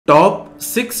Top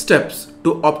 6 steps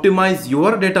to optimize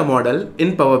your data model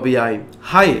in Power BI.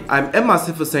 Hi, I'm M.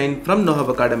 Asif Hussain from KnowHow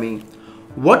Academy.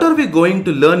 What are we going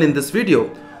to learn in this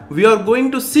video? We are going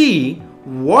to see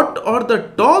what are the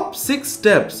top 6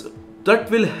 steps that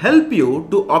will help you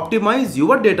to optimize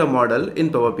your data model in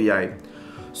Power BI.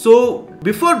 So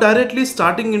before directly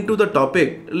starting into the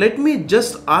topic, let me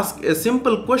just ask a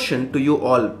simple question to you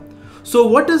all. So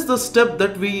what is the step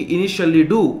that we initially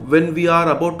do when we are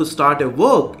about to start a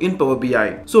work in Power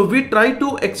BI? So we try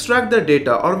to extract the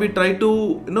data, or we try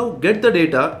to get the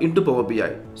data into Power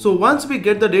BI. So once we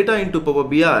get the data into Power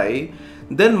BI,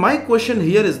 then my question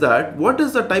here is that what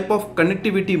is the type of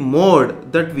connectivity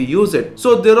mode that we use it?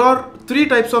 So there are 3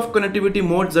 types of connectivity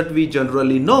modes that we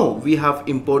generally know. We have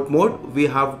import mode, we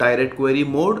have direct query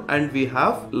mode, and we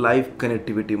have live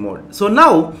connectivity mode. So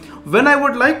now when I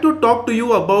would like to talk to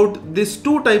you about these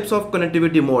 2 types of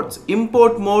connectivity modes,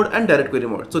 import mode and direct query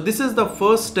mode. So this is the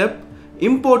first step,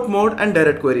 import mode and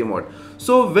direct query mode.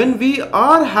 So when we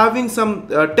are having some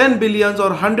 10 billions or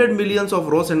 100 millions of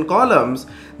rows and columns,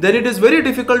 then it is very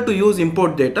difficult to use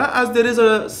import data as there is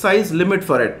a size limit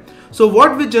for it. So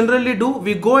what we generally do,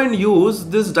 we go and use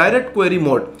this direct query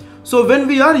mode. So when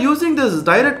we are using this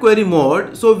direct query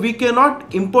mode, so we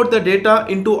cannot import the data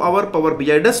into our Power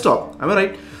BI desktop. Am I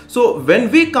right? So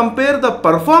when we compare the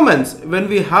performance, when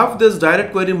we have this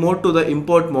direct query mode to the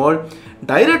import mode,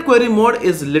 direct query mode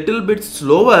is little bit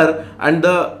slower and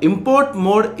the import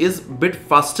mode is bit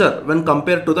faster when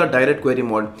compared to the direct query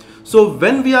mode. So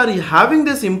when we are having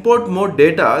this import mode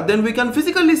data, then we can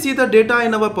physically see the data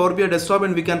in our Power BI desktop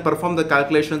and we can perform the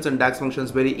calculations and DAX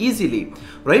functions very easily,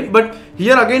 right? But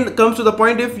here again comes to the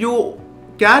point, if you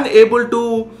can able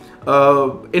to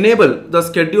enable the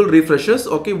schedule refreshes,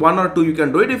 okay, 1 or 2 you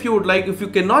can do it if you would like. If you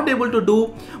cannot able to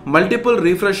do multiple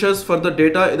refreshes for the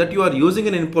data that you are using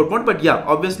in import mode, but yeah,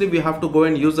 obviously we have to go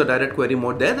and use the direct query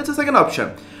mode there. That's a second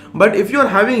option. But if you are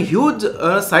having huge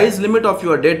size limit of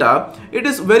your data, it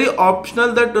is very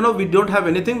optional that we don't have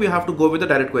anything, we have to go with the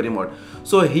direct query mode.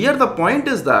 So here the point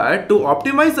is that to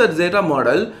optimize the data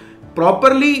model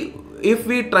properly, if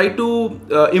we try to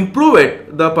improve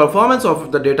it, the performance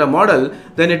of the data model,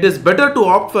 then it is better to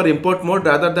opt for import mode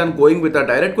rather than going with the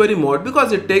direct query mode,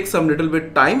 because it takes some little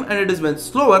bit time and it is when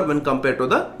slower when compared to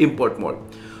the import mode.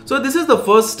 So this is the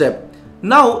first step.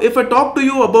 Now if I talk to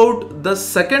you about the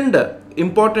second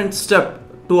important step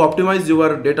to optimize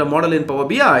your data model in Power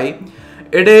BI,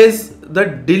 it is the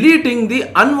deleting the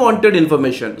unwanted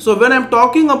information. So when I'm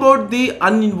talking about the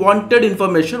unwanted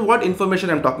information, what information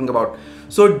I'm talking about?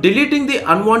 So deleting the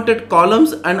unwanted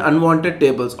columns and unwanted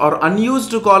tables, or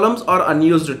unused columns or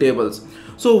unused tables.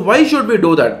 So why should we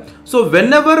do that? So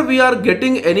whenever we are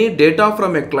getting any data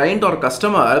from a client or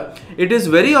customer, it is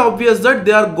very obvious that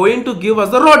they are going to give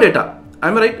us the raw data.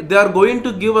 I'm right, they are going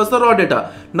to give us the raw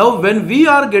data. Now when we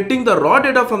are getting the raw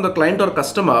data from the client or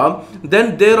customer,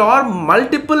 then there are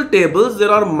multiple tables, there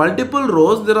are multiple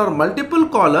rows, there are multiple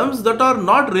columns that are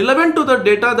not relevant to the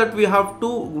data that we have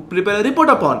to prepare a report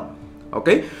upon.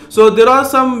 Okay, so there are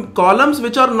some columns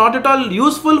which are not at all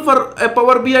useful for a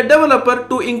Power BI developer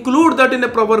to include that in a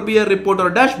Power BI report or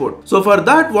dashboard. So for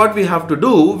that, what we have to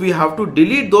do, we have to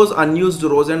delete those unused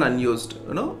rows and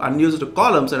unused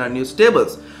columns and unused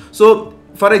tables. So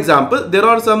for example,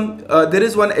 there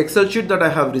is one Excel sheet that I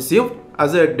have received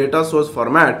as a data source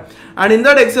format, and in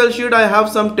that Excel sheet I have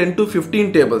some 10 to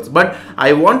 15 tables, but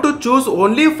I want to choose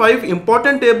only 5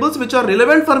 important tables which are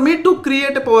relevant for me to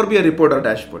create a Power BI report or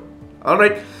dashboard. All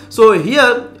right, so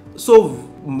here,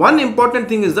 one important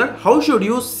thing is that how should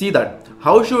you see that?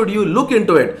 How should you look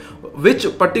into it?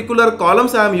 Which particular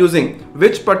columns I am using,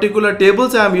 which particular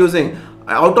tables I am using,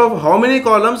 out of how many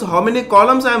columns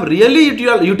I am really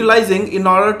utilizing in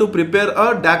order to prepare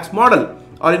a DAX model,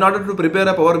 or in order to prepare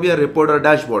a Power BI report or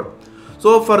dashboard.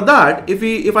 So for that,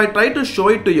 if I try to show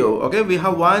it to you, okay, we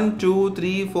have 1, 2,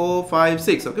 3, 4, 5,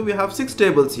 6. Okay, we have 6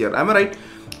 tables here. Am I right?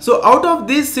 So out of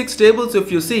these 6 tables,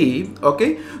 if you see,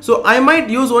 okay, so I might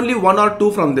use only 1 or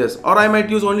 2 from this, or I might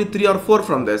use only 3 or 4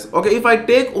 from this. Okay, if I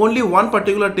take only one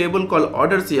particular table called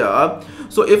orders here,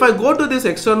 so if I go to this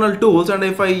external tools and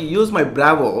if I use my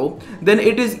Bravo, then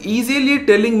it is easily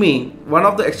telling me, one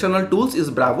of the external tools is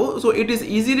Bravo. So it is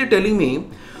easily telling me,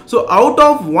 so out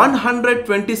of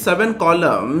 127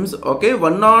 columns, okay,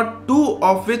 1 or 2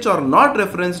 of which are not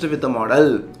referenced with the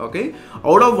model. Okay,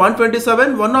 out of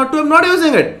 127, 1 or 2 I'm not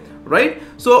using it, right?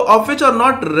 So of which are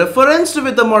not referenced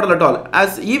with the model at all.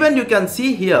 As even you can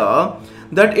see here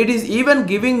that it is even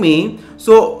giving me,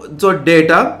 so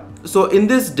data. So in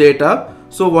this data,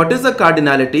 So what is the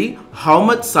cardinality? How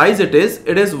much size it is?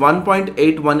 It is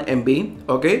 1.81 MB.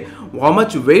 Okay. How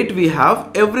much weight we have?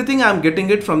 Everything I'm getting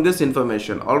it from this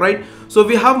information. All right. So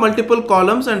we have multiple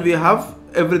columns and we have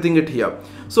everything it here.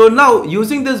 So now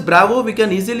using this Bravo, we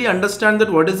can easily understand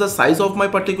that what is the size of my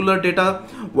particular data,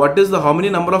 what is the how many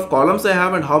number of columns I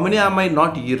have, and how many am I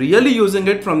not really using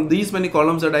it from these many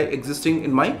columns that are existing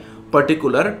in my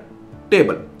particular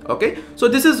table. Okay, so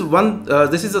this is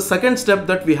this is the second step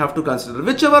that we have to consider.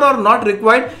 Whichever are not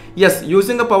required, yes,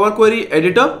 using a Power Query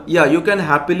editor, yeah, you can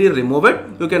happily remove it.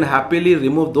 You can happily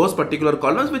remove those particular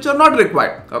columns which are not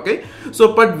required. Okay,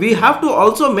 so but we have to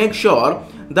also make sure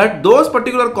that those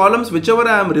particular columns whichever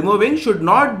I am removing should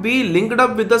not be linked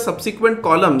up with the subsequent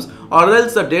columns, or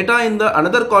else the data in the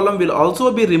another column will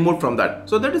also be removed from that.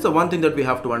 So that is the one thing that we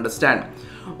have to understand.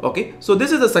 Okay, so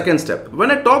this is the second step. When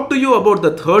I talk to you about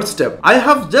the third step, I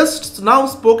have just now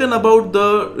spoken about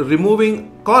the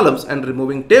removing columns and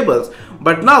removing tables,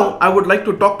 but now I would like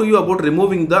to talk to you about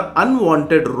removing the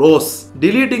unwanted rows,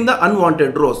 deleting the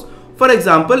unwanted rows. For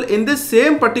example, in this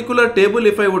same particular table,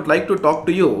 if I would like to talk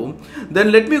to you,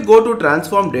 then let me go to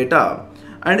transform data.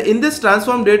 And in this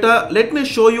transform data, let me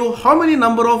show you how many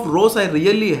number of rows I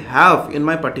really have in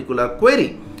my particular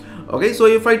query. Okay, so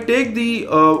if I take the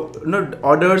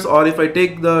orders, or if I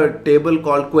take the table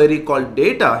called query called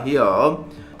data here,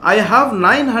 I have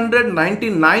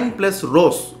 999 plus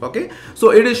rows. Okay,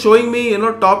 so it is showing me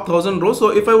top 1000 rows. So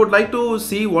if I would like to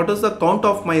see what is the count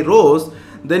of my rows,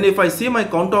 then if I see my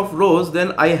count of rows,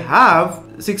 then I have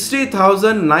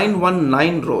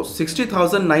 60,919 rows.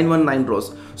 60,919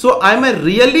 rows. So am I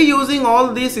really using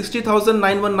all these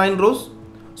 60,919 rows?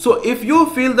 So if you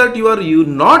feel that you are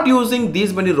not using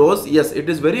these many rows, yes, it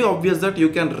is very obvious that you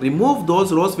can remove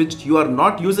those rows which you are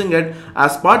not using it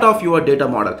as part of your data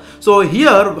model. So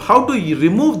here, how to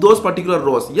remove those particular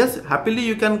rows? Yes, happily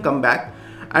you can come back.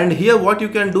 And here what you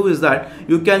can do is that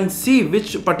you can see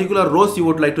which particular rows you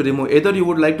would like to remove. Either you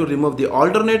would like to remove the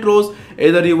alternate rows,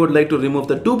 either you would like to remove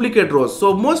the duplicate rows.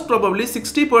 So most probably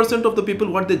 60% of the people,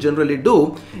 what they generally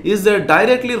do is they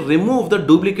directly remove the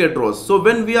duplicate rows. So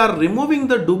when we are removing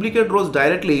the duplicate rows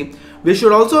directly, we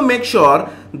should also make sure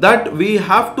that we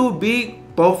have to be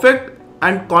perfect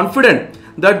and confident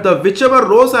that the whichever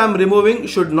rows I am removing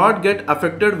should not get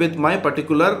affected with my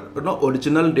particular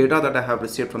original data that I have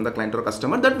received from the client or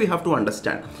customer. That we have to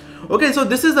understand. Okay, so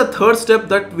this is the third step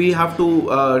that we have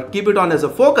to keep it on as a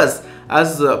focus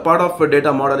as part of a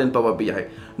data model in Power BI.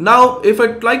 Now, if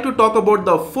I'd like to talk about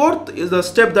the fourth is the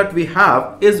step that we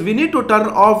have is we need to turn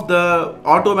off the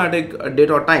automatic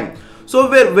data time. So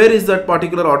where is that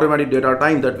particular automatic data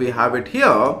time that we have it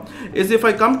here is if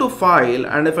I come to file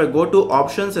and if I go to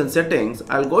options and settings,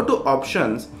 I'll go to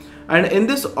options, and in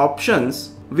this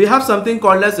options we have something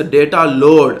called as data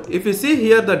load. If you see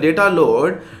here the data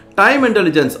load, time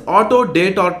intelligence, auto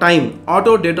date or time,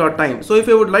 auto date or time. So if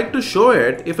I would like to show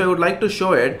it,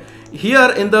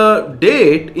 here in the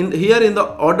date, here in the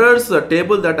orders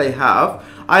table that I have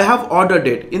order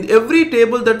date. In every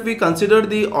table that we consider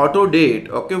the auto date,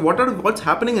 okay, what's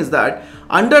happening is that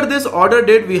under this order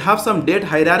date we have some date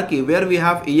hierarchy where we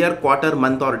have year, quarter,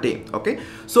 month or day. Okay,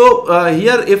 so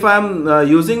here if I am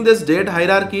using this date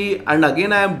hierarchy and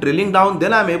again I am drilling down,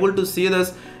 then I am able to see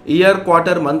this year,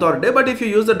 quarter, month or day. But if you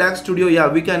use the DAX Studio, yeah,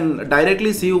 we can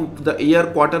directly see the year,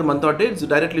 quarter, month or day. It's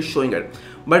directly showing it.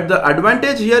 But the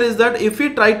advantage here is that if we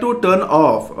try to turn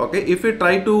off, okay, if we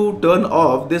try to turn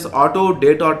off this auto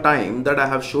date or time that I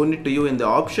have shown it to you in the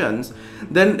options,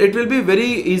 then it will be very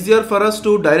easier for us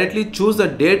to directly choose the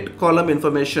date column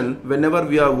information whenever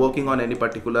we are working on any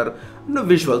particular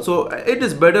visual. So it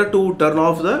is better to turn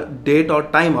off the date or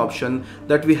time option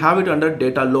that we have it under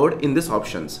data load in this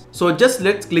options. So just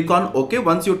let's click on OK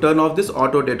once you turn off this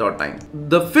auto date or time.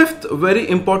 The fifth very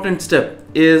important step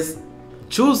is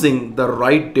choosing the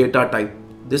right data type.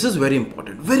 This is very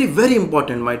important, very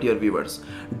important, my dear viewers.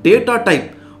 Data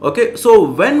type. Okay, so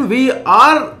when we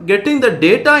are getting the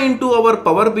data into our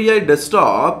Power BI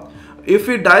desktop, if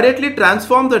we directly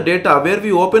transform the data where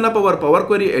we open up our Power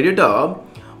Query editor,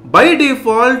 by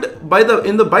default,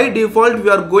 by default we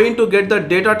are going to get the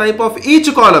data type of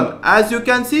each column. As you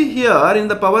can see here in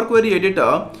the Power Query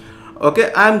editor,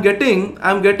 okay, I'm getting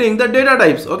the data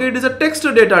types. Okay, it is a text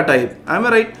data type. Am I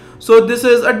right? So this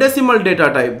is a decimal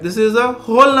data type. This is a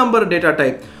whole number data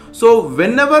type. So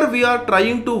whenever we are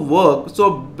trying to work,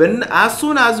 so as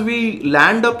soon as we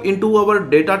land up into our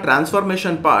data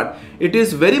transformation part, it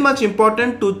is very much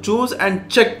important to choose and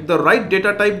check the right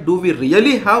data type do we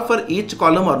really have for each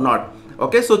column or not.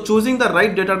 Okay, so choosing the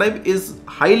right data type is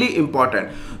highly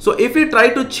important. So if we try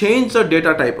to change the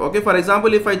data type, okay, for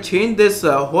example, if I change this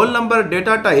whole number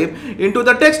data type into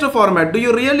the text format, do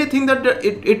you really think that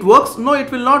it works? No,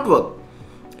 it will not work.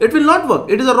 It will not work.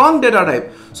 It is a wrong data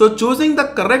type. So choosing the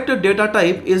correct data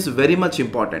type is very much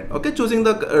important. Okay, choosing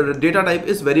the data type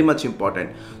is very much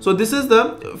important. So this is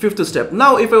the fifth step.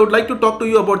 Now, if I would like to talk to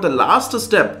you about the last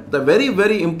step, the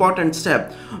very important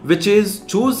step, which is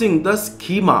choosing the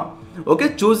schema.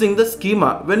 Okay, choosing the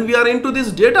schema. When we are into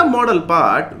this data model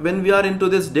part,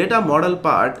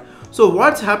 so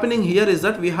what's happening here is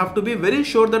that we have to be very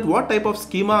sure that what type of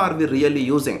schema are we really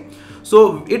using.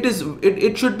 So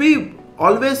it should be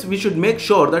always, we should make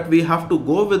sure that we have to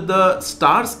go with the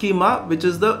star schema, which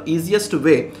is the easiest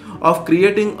way of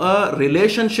creating a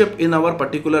relationship in our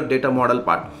particular data model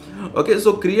part. Okay,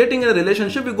 so creating a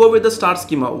relationship, we go with the star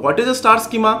schema. What is a star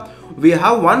schema? We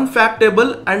have one fact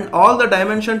table and all the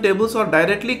dimension tables are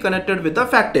directly connected with the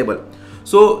fact table.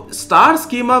 So star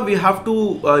schema, we have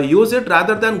to use it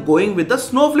rather than going with the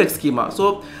snowflake schema.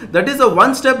 So that is a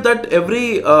one step that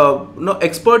every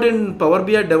expert in Power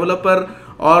BI developer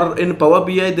or in Power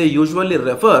BI they usually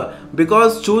refer,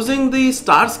 because choosing the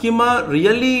star schema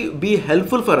really be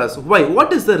helpful for us. Why?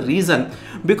 What is the reason?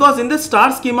 Because in this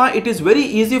star schema, it is very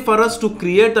easy for us to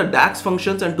create the DAX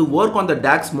functions and to work on the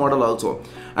DAX model also.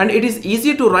 And it is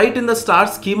easy to write in the star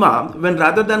schema when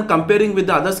rather than comparing with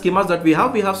the other schemas that we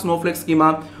have snowflake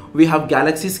schema, we have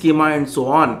galaxy schema and so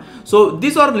on. So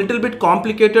these are a little bit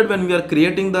complicated when we are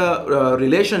creating the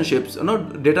relationships,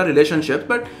 data relationships,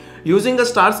 but using a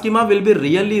star schema will be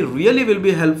really will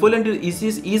be helpful, and it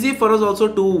is easy for us also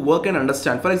to work and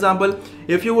understand. For example,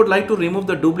 if you would like to remove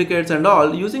the duplicates and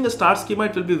all, using a star schema,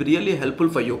 it will be really helpful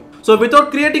for you. So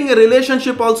without creating a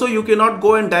relationship also, you cannot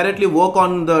go and directly work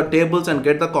on the tables and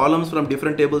get the columns from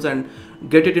different tables and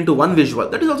get it into one visual.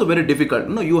 That is also very difficult.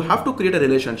 No, you have to create a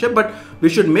relationship, but we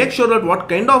should make sure that what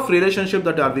kind of relationship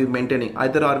that are we maintaining.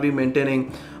 Either are we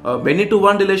maintaining many to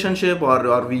one relationship, or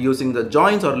are we using the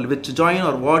joins, or which join,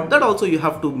 or what, that also you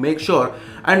have to make sure.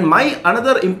 And my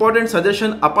another important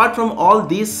suggestion, apart from all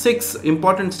these 6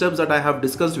 important steps that I have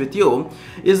discussed with you,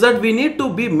 is that we need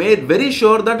to be made very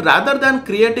sure that rather than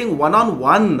creating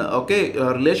one-on-one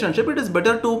relationship, it is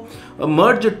better to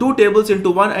merge 2 tables into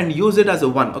one and use it as a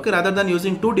one. Okay, rather than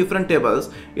using 2 different tables,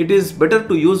 it is better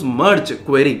to use merge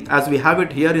query, as we have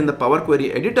it here in the Power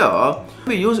Query editor.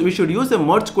 We should use a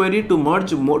merge query to merge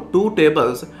 2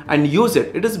 tables and use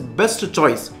it. It is best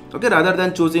choice, okay, rather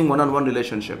than choosing one-on-one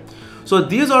relationship. So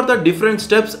these are the different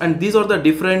steps, and these are the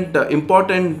different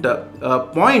important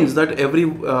points that every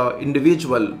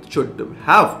individual should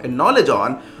have a knowledge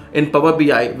on in Power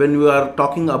BI when we are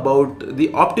talking about the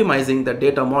optimizing the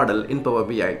data model in Power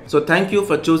BI. So thank you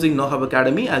for choosing KnowHow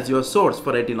Academy as your source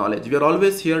for IT knowledge. We are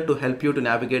always here to help you to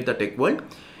navigate the tech world.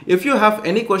 If you have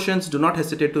any questions, do not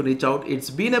hesitate to reach out.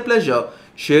 It's been a pleasure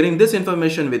sharing this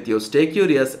information with you. Stay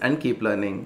curious and keep learning.